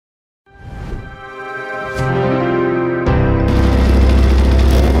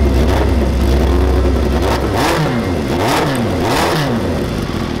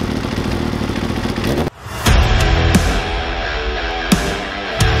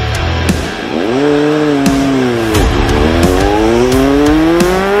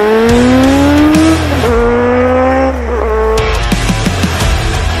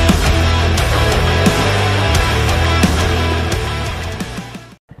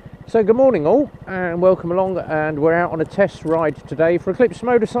So good morning all and welcome along, and we're out on a test ride today for Eclipse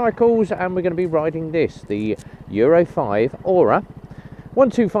motorcycles, and we're going to be riding this, the Euro 5 Aura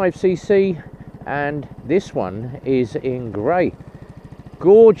 125cc, and this one is in grey.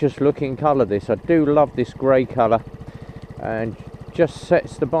 Gorgeous looking colour this, I do love this grey colour, and just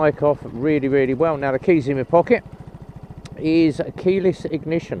sets the bike off really well. Now the keys in my pocket, is a keyless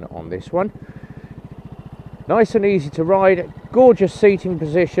ignition on this one. Nice and easy to ride, gorgeous seating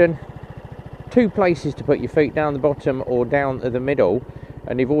position, two places to put your feet, down the bottom or down the middle,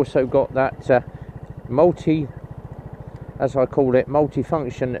 and you've also got that as I call it,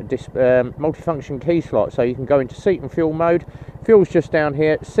 multi-function key slot, so you can go into seat and fuel mode. Fuel's just down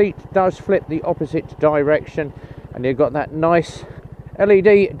here, seat does flip the opposite direction, and you've got that nice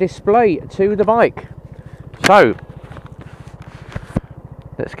LED display to the bike. So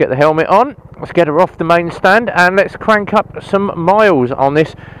let's get the helmet on, let's get her off the main stand, and let's crank up some miles on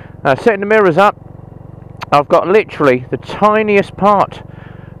this. Setting the mirrors up, I've got literally the tiniest part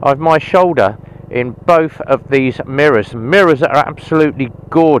of my shoulder in both of these mirrors. Mirrors are absolutely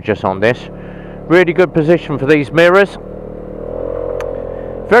gorgeous on this. Really good position for these mirrors.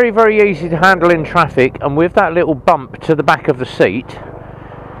 Very easy to handle in traffic, and with that little bump to the back of the seat,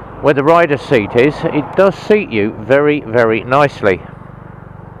 where the rider's seat is, it does seat you very nicely.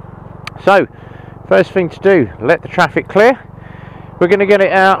 So, first thing to do, let the traffic clear. We're going to get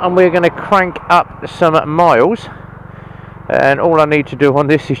it out and we're going to crank up some miles. And all I need to do on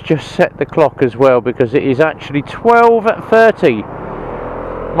this is just set the clock as well, because it is actually 12:30.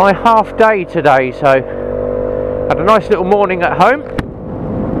 My half day today, so had a nice little morning at home.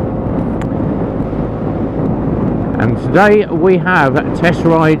 And today we have test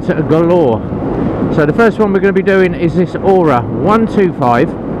rides galore. So the first one we're going to be doing is this Aura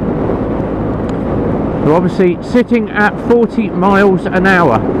 125. So obviously sitting at 40 miles an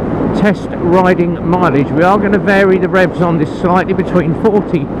hour test riding mileage. We are going to vary the revs on this slightly between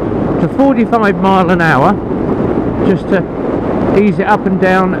 40 to 45 mile an hour, just to ease it up and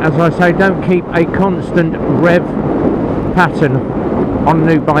down. As I say, don't keep a constant rev pattern on a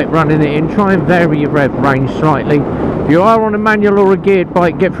new bike running it in. Try and vary your rev range slightly. If you are on a manual or a geared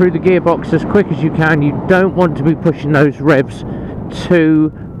bike, get through the gearbox as quick as you can. You don't want to be pushing those revs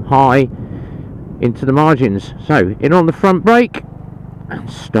too high into the margins. So in on the front brake, and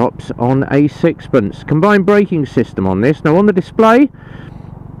stops on a sixpence. Combined braking system on this. Now on the display,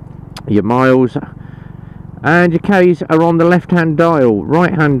 your miles and your K's are on the left hand dial.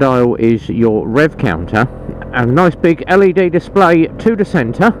 Right hand dial is your rev counter, and a nice big LED display to the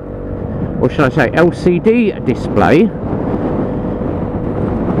centre, or should I say LCD display.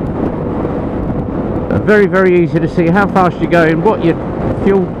 Very easy to see how fast you're going, what your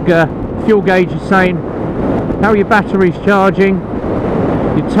fuel gauge is saying, how your battery's charging,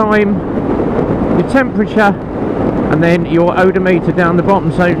 your time, your temperature, and then your odometer down the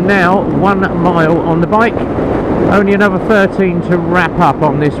bottom. So now 1 mile on the bike, only another 13 to wrap up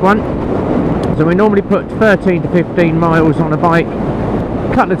on this one. So we normally put 13 to 15 miles on a bike,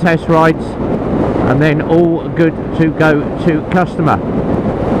 couple of test rides, and then all good to go to customer.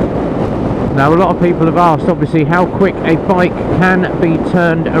 Now a lot of people have asked obviously how quick a bike can be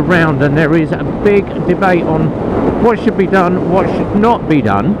turned around, and there is a big debate on what should be done, what should not be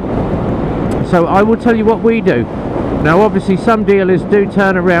done. So I will tell you what we do. Now obviously some dealers do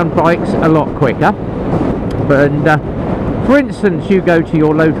turn around bikes a lot quicker, and for instance you go to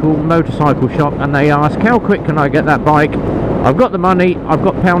your local motorcycle shop and they ask, how quick can I get that bike? I've got the money, I've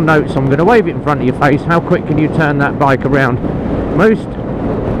got pound notes, I'm going to wave it in front of your face, how quick can you turn that bike around? Most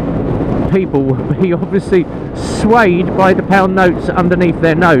people will be obviously swayed by the pound notes underneath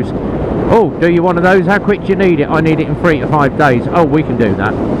their nose. Oh, do you want one of those? How quick do you need it? I need it in 3 to 5 days. Oh, we can do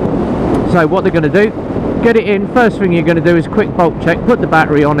that. So what they're going to do, get it in. First thing you're going to do is quick bulk check, put the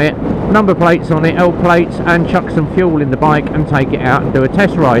battery on it, number plates on it, L plates, and chuck some fuel in the bike and take it out and do a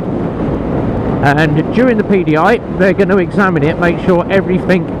test ride. And during the PDI they're going to examine it, make sure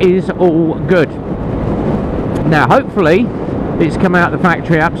everything is all good. Now hopefully it's come out of the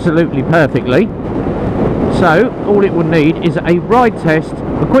factory absolutely perfectly, so all it will need is a ride test,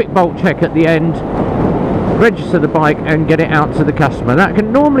 a quick bolt check at the end, register the bike and get it out to the customer. That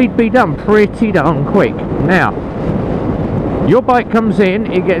can normally be done pretty darn quick. Now your bike comes in,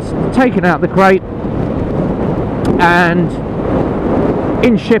 it gets taken out the crate, and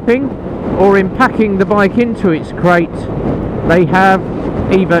in shipping or in packing the bike into its crate, they have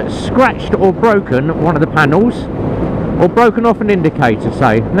either scratched or broken one of the panels, or broken off an indicator.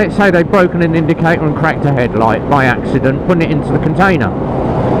 Say, let's say they've broken an indicator and cracked a headlight by accident, putting it into the container.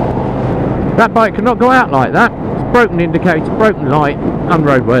 That bike cannot go out like that. It's broken indicator, broken light,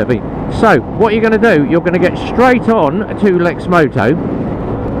 unroadworthy. So what you're going to do, you're going to get straight on to Lexmoto.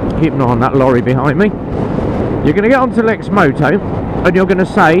 Keep an eye on that lorry behind me. You're going to get onto Lexmoto and you're going to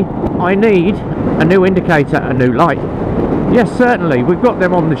say, I need a new indicator, a new light. Yes, certainly, we've got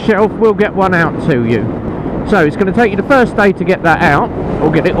them on the shelf, we'll get one out to you. So it's going to take you the first day to get that out, or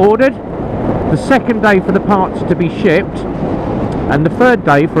get it ordered, the second day for the parts to be shipped, and the third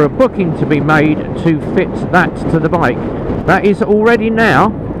day for a booking to be made to fit that to the bike. That is already now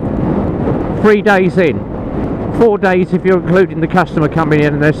 3 days in. 4 days if you're including the customer coming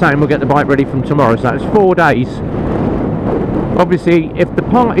in and they're saying we'll get the bike ready from tomorrow, so that's 4 days. Obviously, if the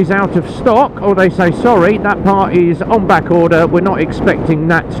part is out of stock, or they say sorry, that part is on back order, we're not expecting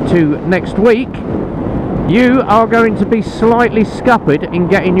that to next week, you are going to be slightly scuppered in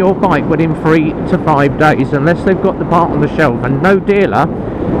getting your bike within 3 to 5 days, unless they've got the part on the shelf, and no dealer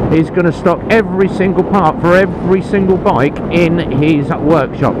is going to stock every single part for every single bike in his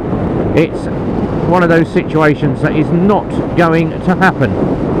workshop. It's one of those situations that is not going to happen.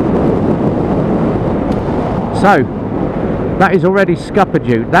 So that is already scuppered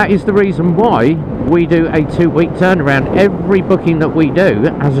you. That is the reason why we do a 2-week turnaround. Every booking that we do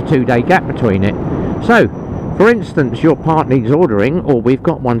has a 2-day gap between it. So for instance, your part needs ordering, or we've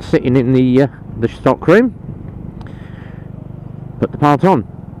got one sitting in the stock room, put the part on.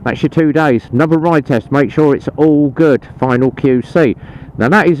 That's your 2 days. Another ride test, make sure it's all good, final QC. Now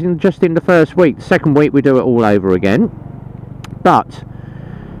that is just in the first week. The second week we do it all over again. But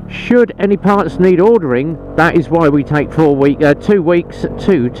should any parts need ordering, that is why we take 2 weeks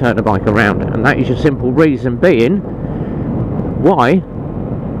to turn a bike around, and that is your simple reason being why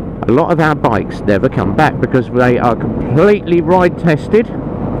a lot of our bikes never come back, because they are completely ride tested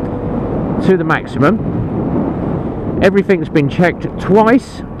to the maximum. Everything's been checked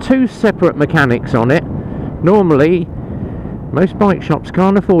twice, 2 separate mechanics on it. Normally most bike shops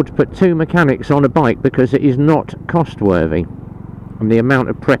can't afford to put 2 mechanics on a bike because it is not cost worthy. And the amount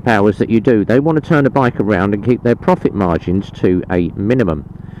of prep hours that you do, they want to turn a bike around and keep their profit margins to a minimum.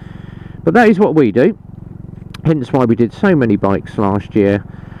 But that is what we do, hence why we did so many bikes last year,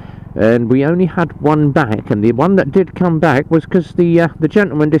 and we only had one back, and the one that did come back was because the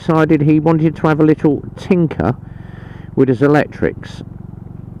gentleman decided he wanted to have a little tinker with his electrics,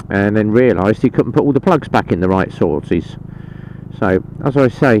 and then realised he couldn't put all the plugs back in the right sources. So, as I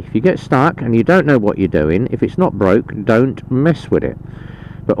say, if you get stuck and you don't know what you're doing, if it's not broke, don't mess with it.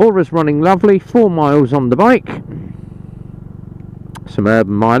 But Aura's running lovely, 4 miles on the bike, some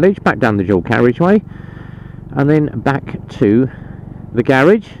urban mileage, back down the dual carriageway, and then back to the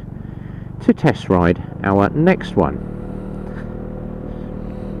garage to test ride our next one.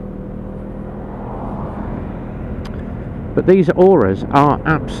 But these Auras are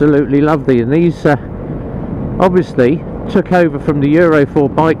absolutely lovely, and these obviously took over from the Euro 4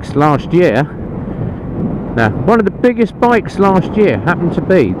 bikes last year. Now, one of the biggest bikes last year happened to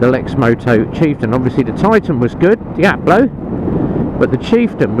be the Lexmoto Chieftain. Obviously the Titan was good, the Aplo, but the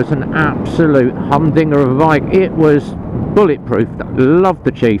Chieftain was an absolute humdinger of a bike. It was bulletproof. Loved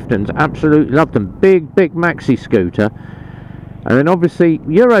the Chieftains, absolutely loved them. Big maxi scooter. And then obviously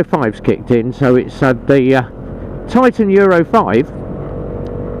Euro 5's kicked in, so it's the Titan Euro 5.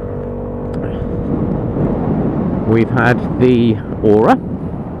 We've had the Aura,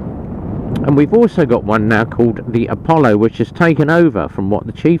 and we've also got one now called the Apollo, which has taken over from what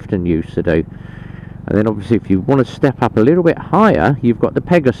the Chieftain used to do. And then obviously if you want to step up a little bit higher, you've got the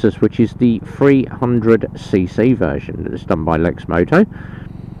Pegasus, which is the 300cc version that's done by Lexmoto.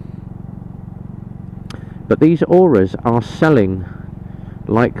 But these Auras are selling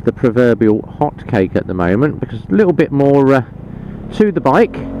like the proverbial hotcake at the moment, because a little bit more to the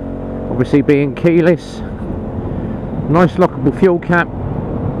bike, obviously being keyless, nice lockable fuel cap,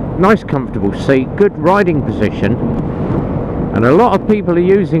 nice comfortable seat, good riding position, and a lot of people are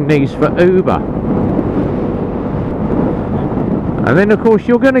using these for Uber. And then of course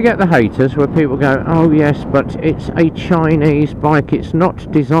you're going to get the haters where people go, oh yes, but it's a Chinese bike, it's not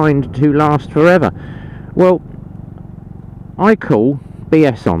designed to last forever. Well, I call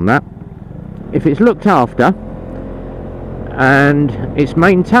BS on that. If it's looked after and it's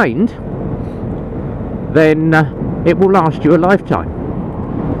maintained, then it will last you a lifetime.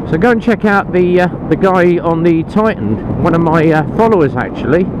 So go and check out the guy on the Titan, one of my followers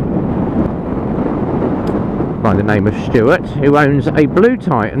actually, by the name of Stuart, who owns a blue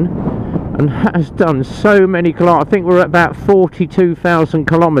Titan and has done so many kilometers. I think we're at about 42,000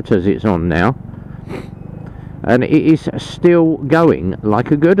 kilometers it's on now, and it is still going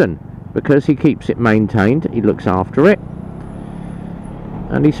like a good one, because he keeps it maintained, he looks after it,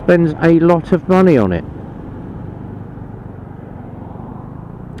 and he spends a lot of money on it.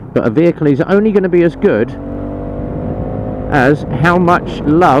 but a vehicle is only going to be as good as how much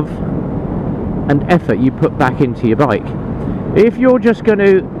love and effort you put back into your bike. If you're just going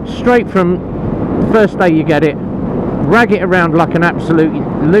to, straight from the first day you get it, rag it around like an absolute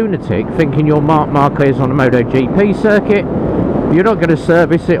lunatic, thinking you're Marc Marquez on a MotoGP circuit, you're not going to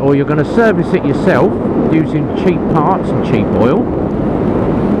service it, or you're going to service it yourself using cheap parts and cheap oil,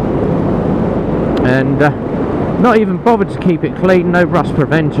 and not even bothered to keep it clean, no rust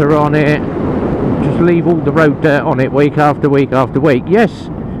preventer on it, just leave all the road dirt on it week after week after week. Yes,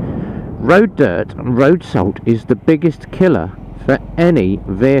 road dirt and road salt is the biggest killer for any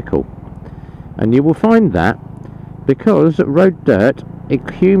vehicle, and you will find that because road dirt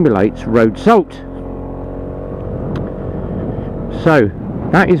accumulates road salt. So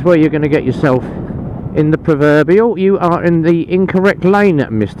that is where you're going to get yourself in the proverbial, you are in the incorrect lane,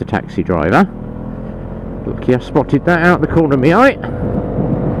 Mr. Taxi Driver. Look, I spotted that out the corner of my eye.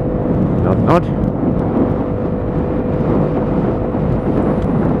 Nod, nod.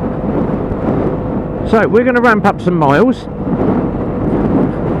 So we're going to ramp up some miles.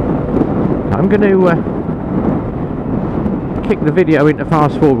 I'm going to kick the video into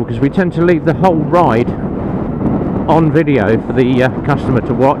fast forward because we tend to leave the whole ride on video for the customer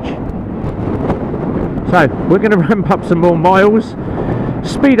to watch. So we're going to ramp up some more miles,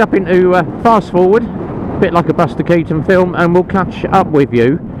 speed up into fast forward, a bit like a Buster Keaton film, and we'll catch up with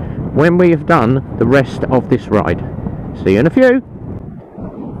you when we have done the rest of this ride. See you in a few.